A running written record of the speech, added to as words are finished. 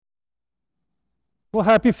Well,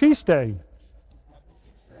 happy feast day.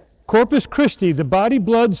 Corpus Christi, the body,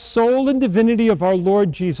 blood, soul, and divinity of our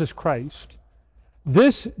Lord Jesus Christ.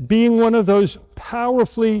 This being one of those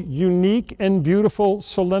powerfully unique and beautiful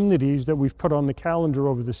solemnities that we've put on the calendar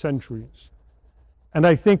over the centuries. And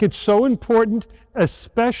I think it's so important,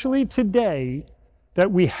 especially today, that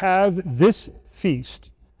we have this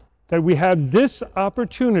feast, that we have this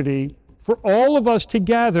opportunity for all of us to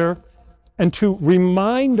gather and to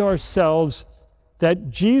remind ourselves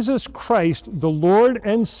that Jesus Christ, the Lord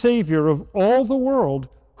and Savior of all the world,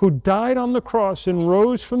 who died on the cross and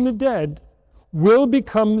rose from the dead, will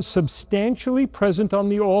become substantially present on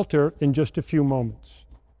the altar in just a few moments.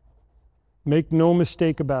 Make no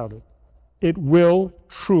mistake about it. It will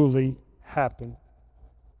truly happen.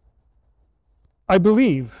 I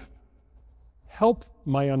believe. Help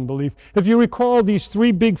my unbelief. If you recall these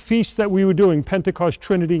three big feasts that we were doing, Pentecost,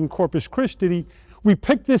 Trinity, and Corpus Christi, we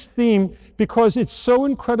picked this theme because it's so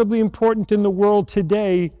incredibly important in the world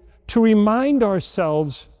today to remind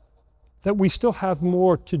ourselves that we still have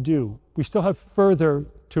more to do. We still have further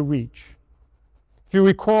to reach. If you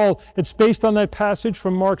recall, it's based on that passage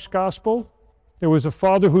from Mark's Gospel. There was a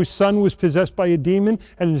father whose son was possessed by a demon,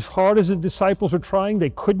 and as hard as the disciples were trying,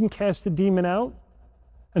 they couldn't cast the demon out.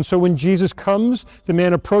 And so when Jesus comes, the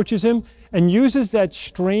man approaches him and uses that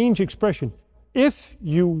strange expression, "If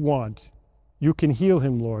you want, you can heal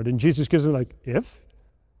him, Lord." And Jesus gives him like, if?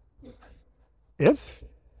 If?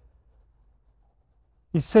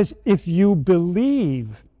 He says, if you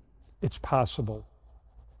believe, it's possible.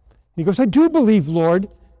 He goes, I do believe, Lord.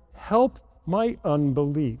 Help my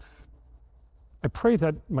unbelief. I pray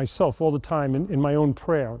that myself all the time in my own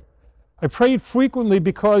prayer. I pray it frequently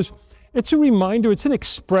because it's a reminder, it's an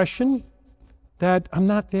expression that I'm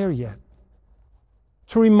not there yet.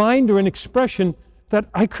 It's a reminder, an expression that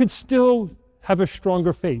I could still have a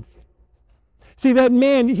stronger faith. See, that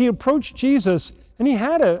man, he approached Jesus and he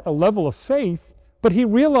had a level of faith, but he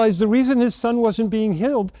realized the reason his son wasn't being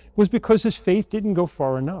healed was because his faith didn't go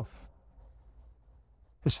far enough.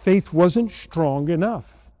 His faith wasn't strong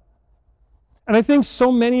enough. And I think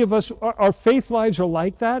so many of us, our faith lives are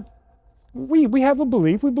like that. We have a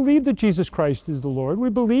belief. We believe that Jesus Christ is the Lord.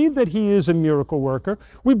 We believe that he is a miracle worker.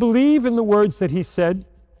 We believe in the words that he said,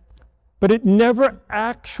 but it never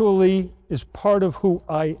actually is part of who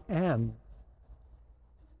I am.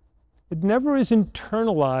 It never is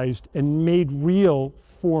internalized and made real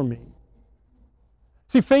for me.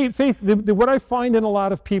 See, faith, what I find in a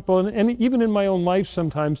lot of people, and even in my own life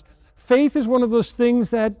sometimes, faith is one of those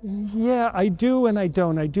things that, yeah, I do and I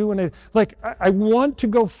don't. I do and I, like, I want to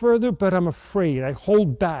go further, but I'm afraid. I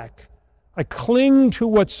hold back. I cling to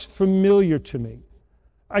what's familiar to me.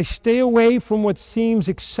 I stay away from what seems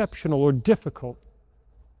exceptional or difficult.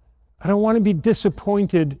 I don't want to be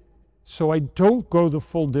disappointed, so I don't go the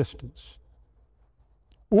full distance.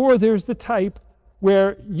 Or there's the type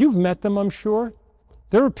where you've met them, I'm sure.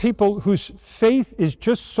 There are people whose faith is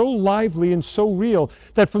just so lively and so real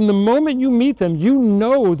that from the moment you meet them, you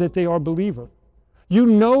know that they are a believer. You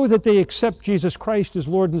know that they accept Jesus Christ as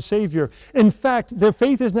Lord and Savior. In fact, their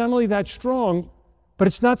faith is not only that strong, but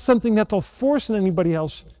it's not something that they'll force on anybody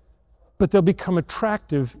else, but they'll become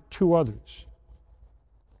attractive to others.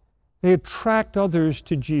 They attract others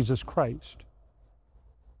to Jesus Christ.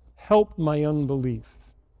 Help my unbelief.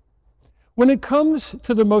 When it comes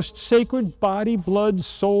to the most sacred body, blood,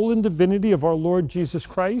 soul, and divinity of our Lord Jesus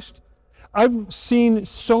Christ, I've seen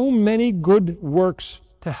so many good works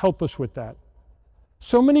to help us with that.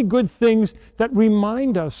 So many good things that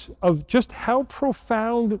remind us of just how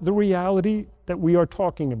profound the reality that we are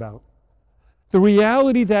talking about. The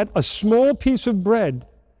reality that a small piece of bread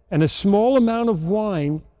and a small amount of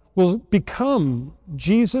wine will become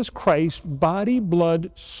Jesus Christ, body,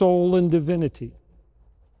 blood, soul, and divinity.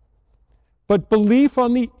 But belief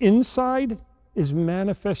on the inside is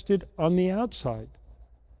manifested on the outside.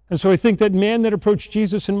 And so I think that man that approached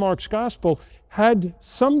Jesus in Mark's Gospel had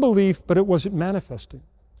some belief, but it wasn't manifesting.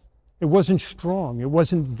 It wasn't strong. It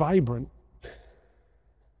wasn't vibrant.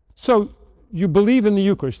 So you believe in the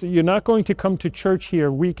Eucharist, that you're not going to come to church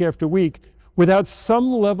here week after week without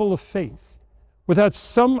some level of faith, without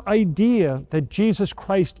some idea that Jesus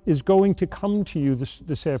Christ is going to come to you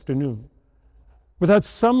this afternoon, without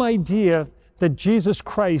some idea that Jesus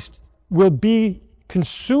Christ will be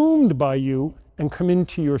consumed by you and come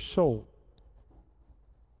into your soul.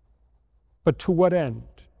 But to what end?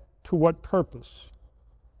 To what purpose?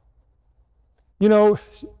 You know,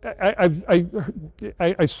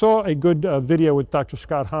 I saw a good video with Dr.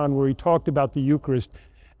 Scott Hahn where he talked about the Eucharist,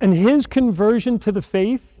 and his conversion to the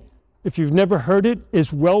faith, if you've never heard it,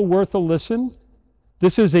 is well worth a listen.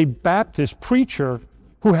 This is a Baptist preacher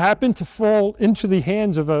who happened to fall into the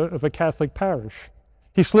hands of a Catholic parish.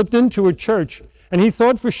 He slipped into a church, and he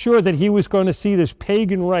thought for sure that he was going to see this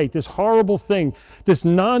pagan rite, this horrible thing, this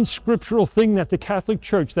non-scriptural thing that the Catholic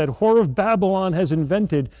Church, that whore of Babylon has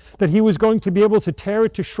invented, that he was going to be able to tear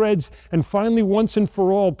it to shreds and finally once and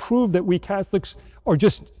for all prove that we Catholics are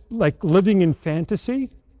just like living in fantasy.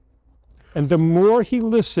 And the more he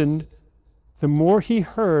listened, the more he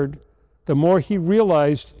heard, the more he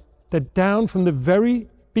realized that down from the very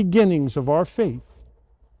beginnings of our faith,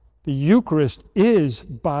 the Eucharist is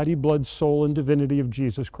body, blood, soul, and divinity of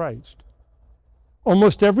Jesus Christ.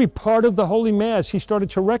 Almost every part of the Holy Mass he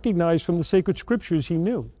started to recognize from the sacred scriptures he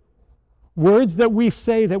knew. Words that we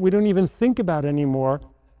say that we don't even think about anymore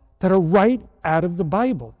that are right out of the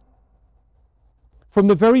Bible. From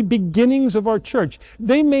the very beginnings of our church,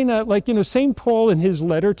 they may not, St. Paul in his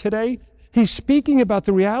letter today, he's speaking about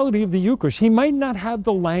the reality of the Eucharist. He might not have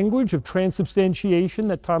the language of transubstantiation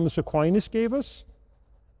that Thomas Aquinas gave us,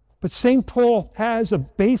 but St. Paul has a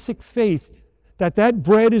basic faith that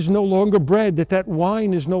bread is no longer bread, that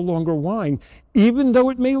wine is no longer wine, even though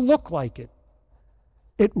it may look like it.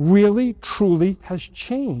 It really, truly has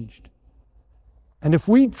changed. And if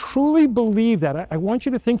we truly believe that, I want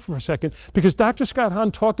you to think for a second, because Dr. Scott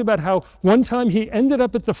Hahn talked about how one time he ended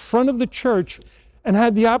up at the front of the church and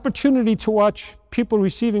had the opportunity to watch people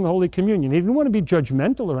receiving Holy Communion. He didn't want to be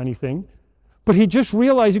judgmental or anything, but he just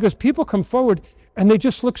realized, he goes, people come forward and they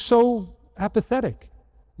just look so apathetic,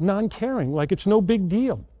 non-caring, like it's no big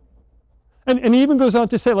deal. And he even goes on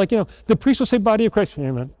to say, the priest will say, body of Christ,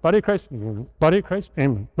 amen, body of Christ, amen, body of Christ,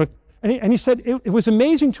 amen. And he said it was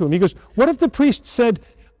amazing to him. He goes, what if the priest said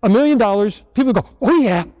 $1 million? People go, oh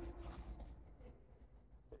yeah.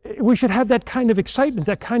 We should have that kind of excitement,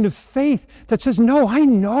 that kind of faith that says, no, I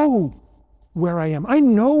know where I am. I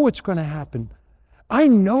know what's going to happen. I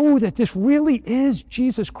know that this really is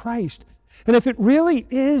Jesus Christ. And if it really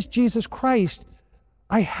is Jesus Christ,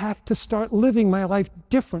 I have to start living my life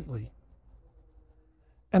differently.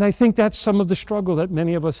 And I think that's some of the struggle that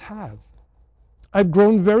many of us have. I've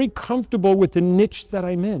grown very comfortable with the niche that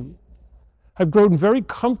I'm in. I've grown very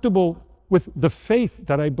comfortable with the faith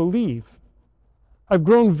that I believe. I've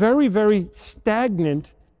grown very, very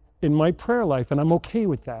stagnant in my prayer life, and I'm okay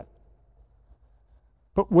with that.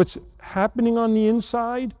 But what's happening on the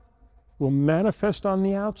inside will manifest on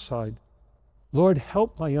the outside. Lord,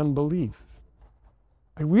 help my unbelief.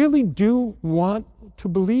 I really do want to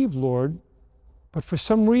believe, Lord, but for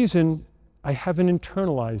some reason, I haven't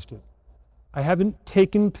internalized it. I haven't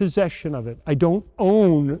taken possession of it. I don't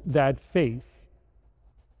own that faith.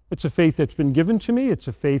 It's a faith that's been given to me. It's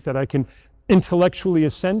a faith that I can intellectually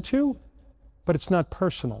assent to, but it's not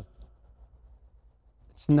personal.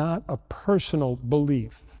 It's not a personal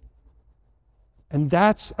belief. And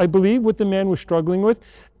that's, I believe, what the man was struggling with.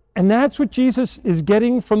 And that's what Jesus is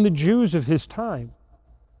getting from the Jews of his time.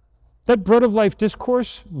 That bread of life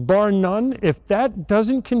discourse, bar none, if that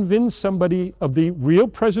doesn't convince somebody of the real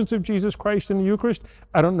presence of Jesus Christ in the Eucharist,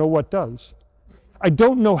 I don't know what does. I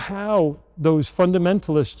don't know how those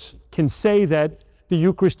fundamentalists can say that the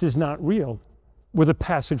Eucharist is not real with a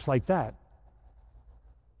passage like that.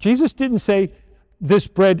 Jesus didn't say, this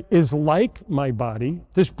bread is like my body,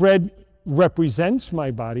 this bread represents my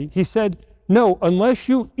body. He said, no, unless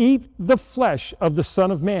you eat the flesh of the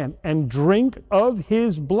Son of Man and drink of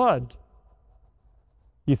his blood.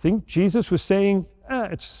 You think Jesus was saying,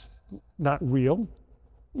 it's not real.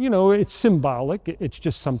 It's symbolic. It's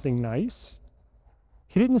just something nice.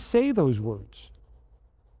 He didn't say those words.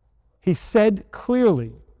 He said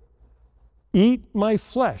clearly, eat my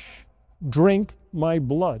flesh, drink my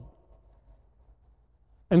blood.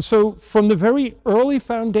 And so from the very early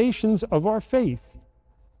foundations of our faith,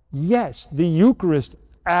 yes, the Eucharist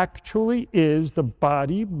actually is the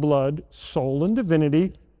body, blood, soul, and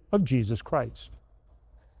divinity of Jesus Christ.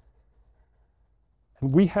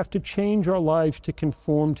 And we have to change our lives to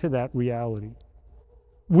conform to that reality.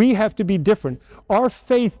 We have to be different. Our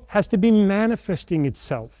faith has to be manifesting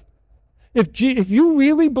itself. If you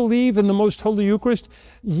really believe in the Most Holy Eucharist,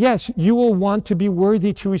 yes, you will want to be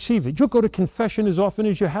worthy to receive it. You'll go to confession as often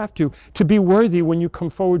as you have to be worthy when you come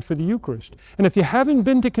forward for the Eucharist. And if you haven't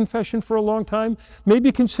been to confession for a long time,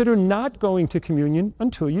 maybe consider not going to communion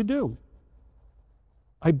until you do.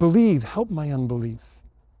 I believe, help my unbelief.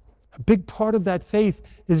 A big part of that faith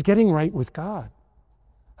is getting right with God.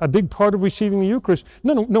 A big part of receiving the Eucharist,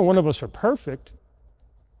 no one of us are perfect,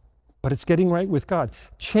 but it's getting right with God.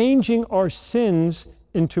 Changing our sins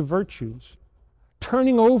into virtues.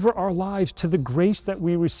 Turning over our lives to the grace that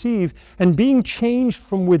we receive and being changed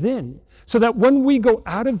from within. So that when we go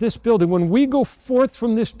out of this building, when we go forth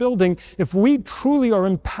from this building, if we truly are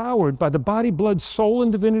empowered by the body, blood, soul,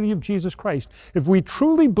 and divinity of Jesus Christ, if we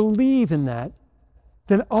truly believe in that,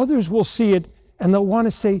 then others will see it and they'll want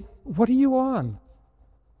to say, what are you on?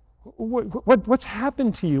 What's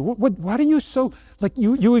happened to you? Why are you so, like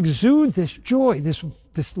you exude this joy,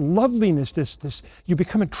 this loveliness, you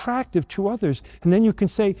become attractive to others. And then you can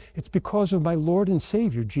say, it's because of my Lord and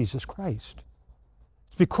Savior, Jesus Christ.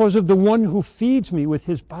 It's because of the one who feeds me with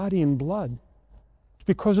his body and blood. It's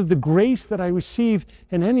because of the grace that I receive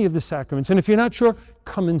in any of the sacraments. And if you're not sure,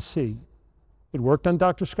 come and see. It worked on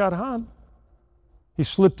Dr. Scott Hahn. He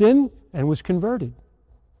slipped in and was converted.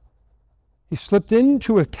 He slipped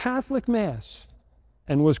into a Catholic Mass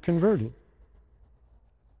and was converted.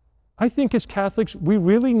 I think as Catholics, we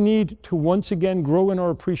really need to once again grow in our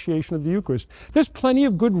appreciation of the Eucharist. There's plenty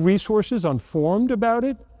of good resources on Formed about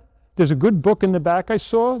it. There's a good book in the back I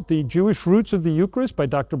saw, The Jewish Roots of the Eucharist by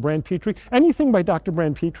Dr. Brand Petrie. Anything by Dr.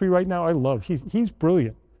 Brand Petrie right now, I love. He's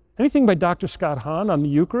brilliant. Anything by Dr. Scott Hahn on the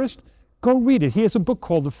Eucharist, go read it. He has a book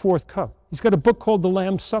called The Fourth Cup. He's got a book called The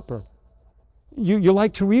Lamb's Supper. You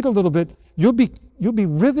like to read a little bit, you'll be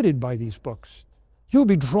riveted by these books. You'll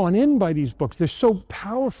be drawn in by these books. They're so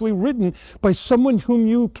powerfully written by someone whom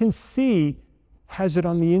you can see has it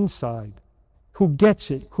on the inside, who gets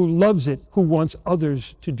it, who loves it, who wants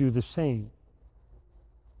others to do the same.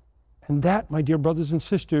 And that, my dear brothers and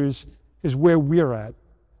sisters, is where we're at.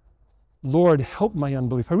 Lord, help my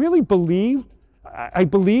unbelief. I really believe, I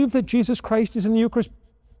believe that Jesus Christ is in the Eucharist,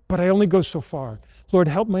 but I only go so far. Lord,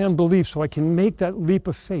 help my unbelief so I can make that leap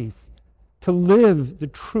of faith to live the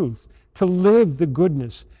truth, to live the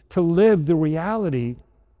goodness, to live the reality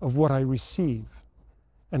of what I receive.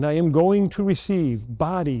 And I am going to receive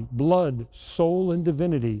body, blood, soul, and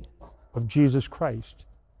divinity of Jesus Christ.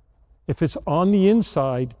 If it's on the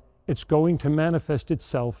inside, it's going to manifest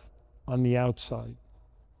itself on the outside.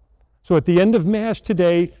 So at the end of Mass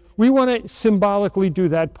today, we want to symbolically do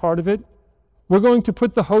that part of it. We're going to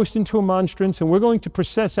put the host into a monstrance and we're going to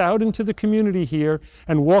process out into the community here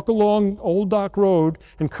and walk along Old Dock Road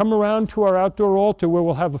and come around to our outdoor altar where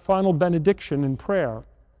we'll have a final benediction and prayer.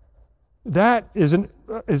 That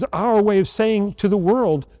is our way of saying to the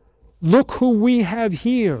world, look who we have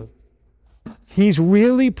here. He's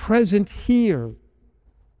really present here.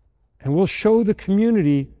 And we'll show the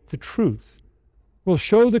community the truth. We'll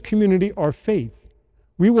show the community our faith.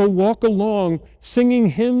 We will walk along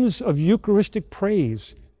singing hymns of Eucharistic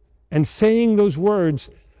praise and saying those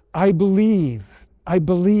words, I believe, I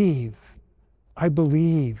believe, I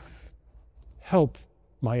believe. Help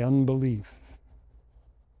my unbelief.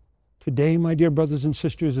 Today, my dear brothers and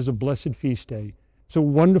sisters, is a blessed feast day. It's a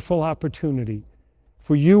wonderful opportunity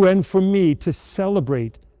for you and for me to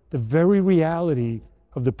celebrate the very reality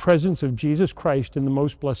of the presence of Jesus Christ in the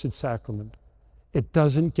most blessed sacrament. It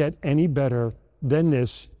doesn't get any better than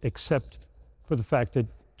this, except for the fact that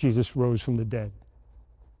Jesus rose from the dead.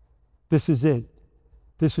 This is it.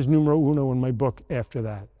 This is numero uno in my book after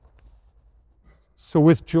that. So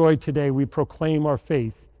with joy today, we proclaim our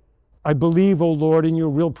faith. I believe, O Lord, in your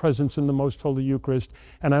real presence in the most holy Eucharist,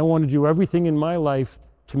 and I want to do everything in my life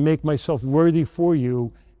to make myself worthy for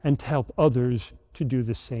you and to help others to do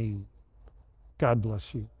the same. God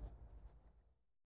bless you.